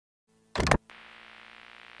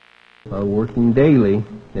Are working daily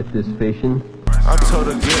at this station. I told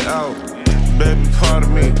her get out, baby, part of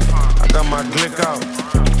me. I got my glick out,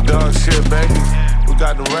 dog shit, baby. We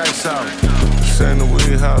got the racks out. This ain't a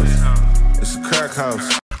weed house, it's a crack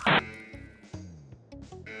house.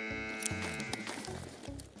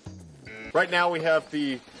 Right now we have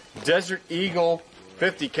the Desert Eagle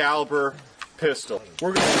 50 caliber pistol.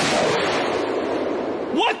 We're gonna...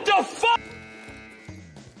 What the fuck?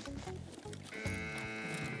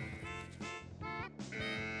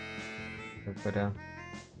 Go down.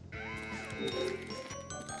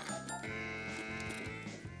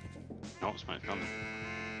 Oh, smoke's coming.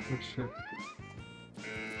 Oh shit.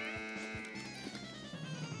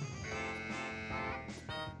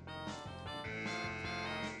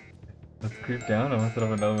 Let's creep down. I want to set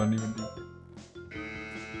up another one even deeper.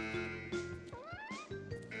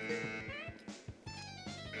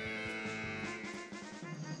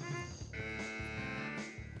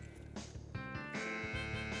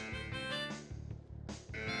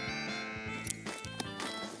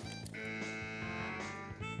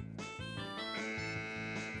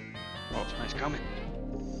 Oh, smoke's coming.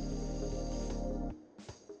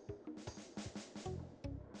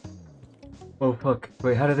 Oh fuck.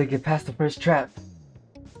 Wait, how did they get past the first trap?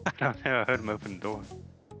 I don't know, I heard him open the door.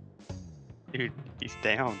 Dude, he's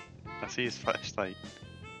down. I see his flashlight.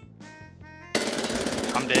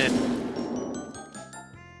 I'm dead.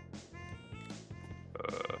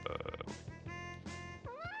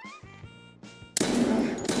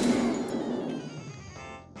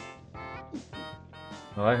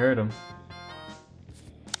 Oh, I heard him.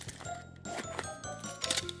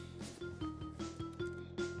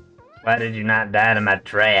 Why did you not die to my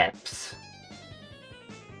traps?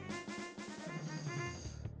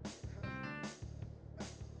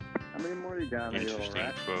 How many more are you down here?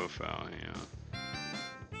 Interesting profile,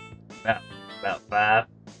 yeah. About 5.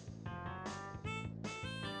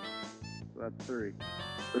 So that's 3.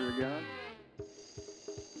 3 are gone?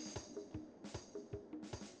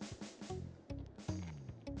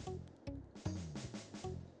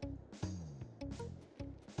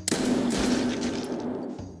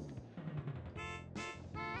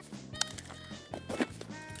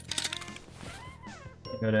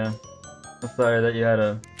 Go down. I'm sorry that you had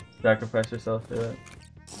to sacrifice yourself to it.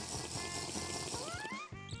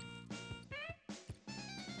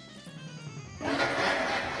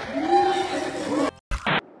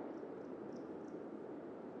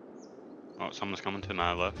 Oh, someone's coming to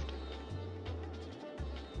my left.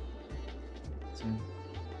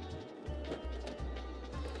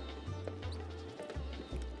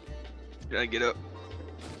 Yeah, get up.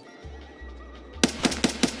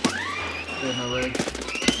 Get my leg.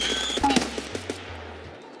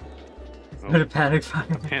 Oh. What a panic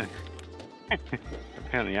fire.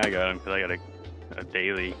 Apparently I got him because I got a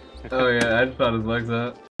daily. Oh yeah, I just thought his legs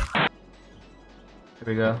out. Here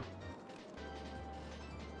we go.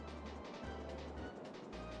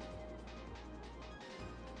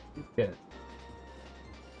 Good.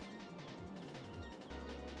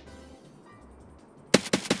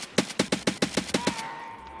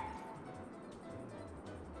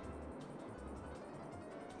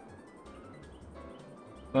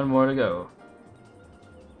 One more to go.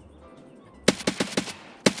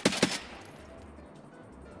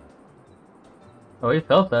 Oh, he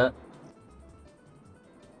felt that.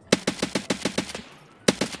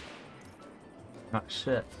 Oh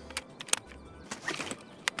shit.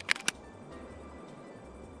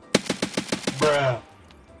 Bruh.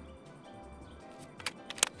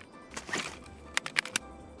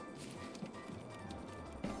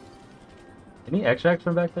 Any extracts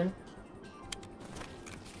from back there?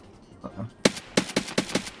 Uh-oh.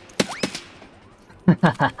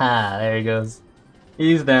 There he goes.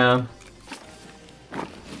 He's down.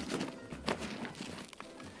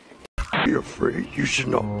 Be afraid, you should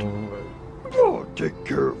not. I'll take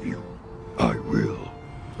care of you. I will.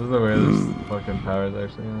 This is the weirdest fucking powers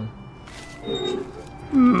actually.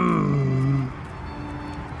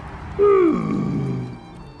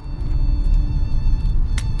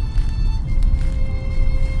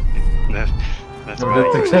 That's I'm right.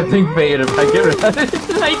 just accepting fate if I get rid of it.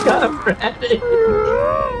 I got ready.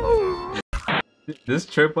 This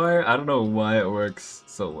tripwire, I don't know why it works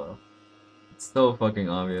so well. It's so fucking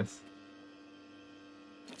obvious.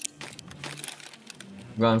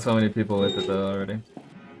 I've gotten so many people with it though already.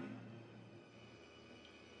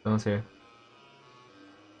 Someone's here.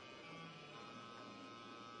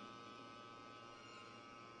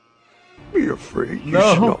 Be afraid, you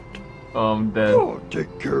No. should not. Oh, I'm dead. I'll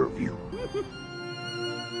take care of you.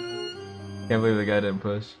 Can't believe the guy didn't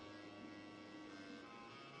push.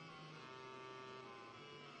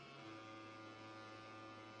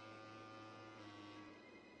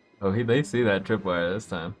 Oh, they see that tripwire this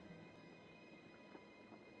time.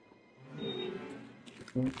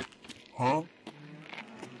 Huh?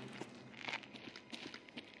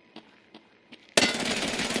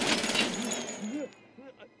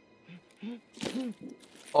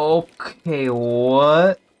 Okay,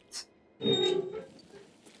 what?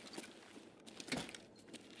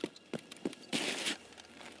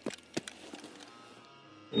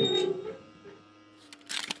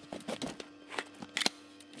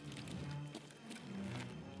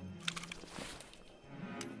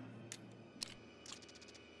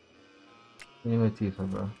 Give me my teeth,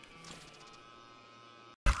 bro.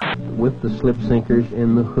 With the slip sinkers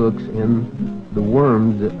and the hooks and the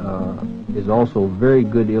worms is also very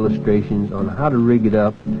good illustrations on how to rig it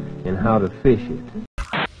up and how to fish it.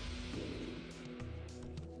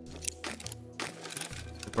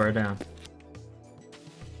 Far down.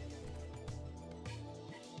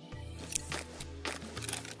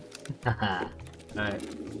 Haha.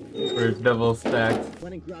 Alright. We're double stacked.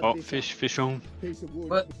 Oh, fish on.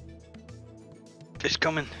 What? Fish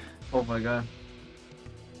coming. Oh my god.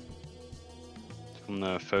 From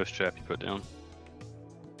the first trap you put down.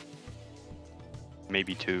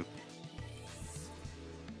 Maybe 2.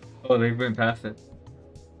 Oh, they went past it.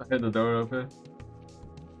 I heard the door open.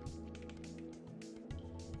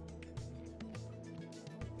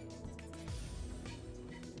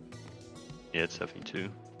 Yeah, it's definitely 2.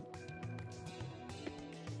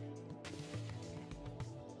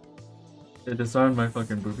 They disarmed my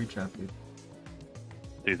fucking booby trap, dude.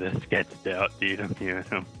 Dude, they're sketched out, dude. I'm hearing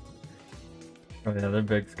them. Oh yeah, they're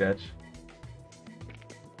big sketch.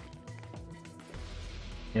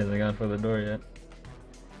 He hasn't gone for the door yet.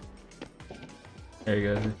 There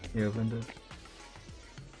you go, he opened it.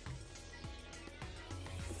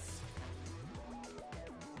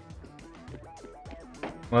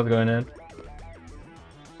 What's going in?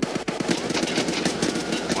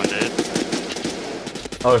 One dead.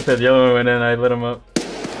 Oh shit, the other one went in, I lit him up.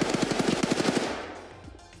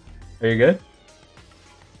 Are you good?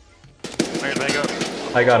 Where'd they go?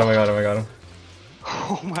 I got him.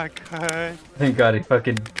 Oh my god. Thank god he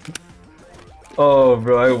fucking... Oh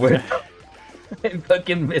bro, I went... I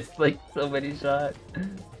fucking missed like so many shots.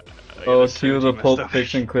 Oh, cue the Pulp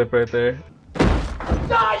Fiction clip right there.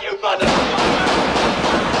 Die, you motherfucker!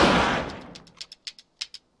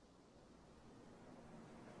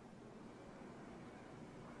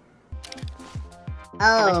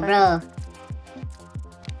 Oh, bro.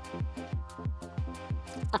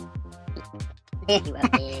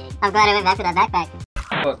 I'm glad I went back to that backpack.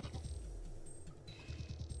 Fuck.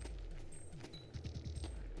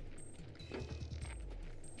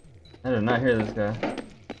 I did not hear this guy.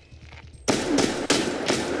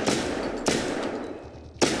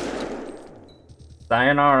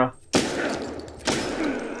 Sayonara.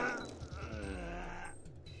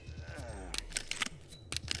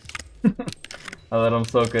 I let him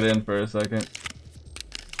soak it in for a second.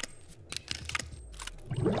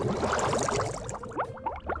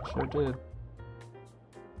 Sure did.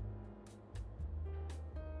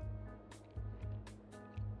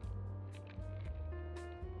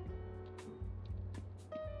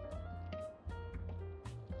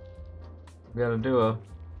 We got a duo.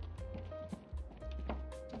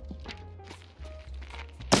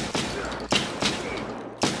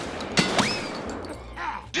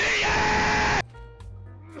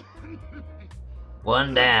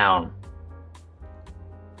 One down.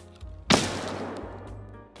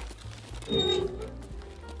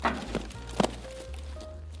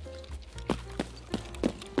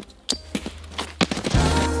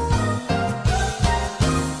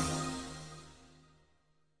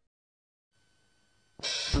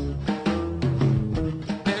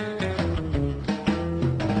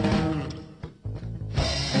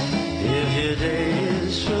 If your day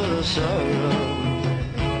is full of sorrow,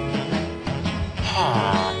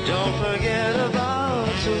 don't forget about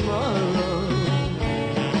tomorrow.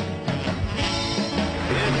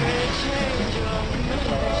 It may change your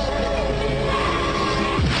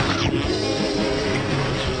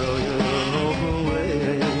throw your hope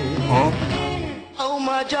away. Oh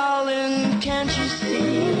my darling, can't you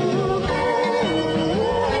see?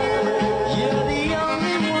 You're the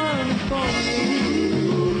only one for me.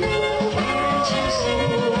 Can't you see?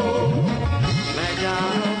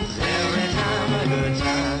 McDonald's every time a good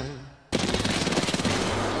time.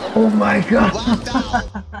 Oh my god!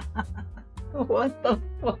 What the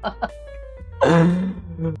fuck?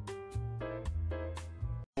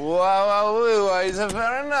 Wow, it's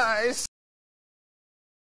very nice.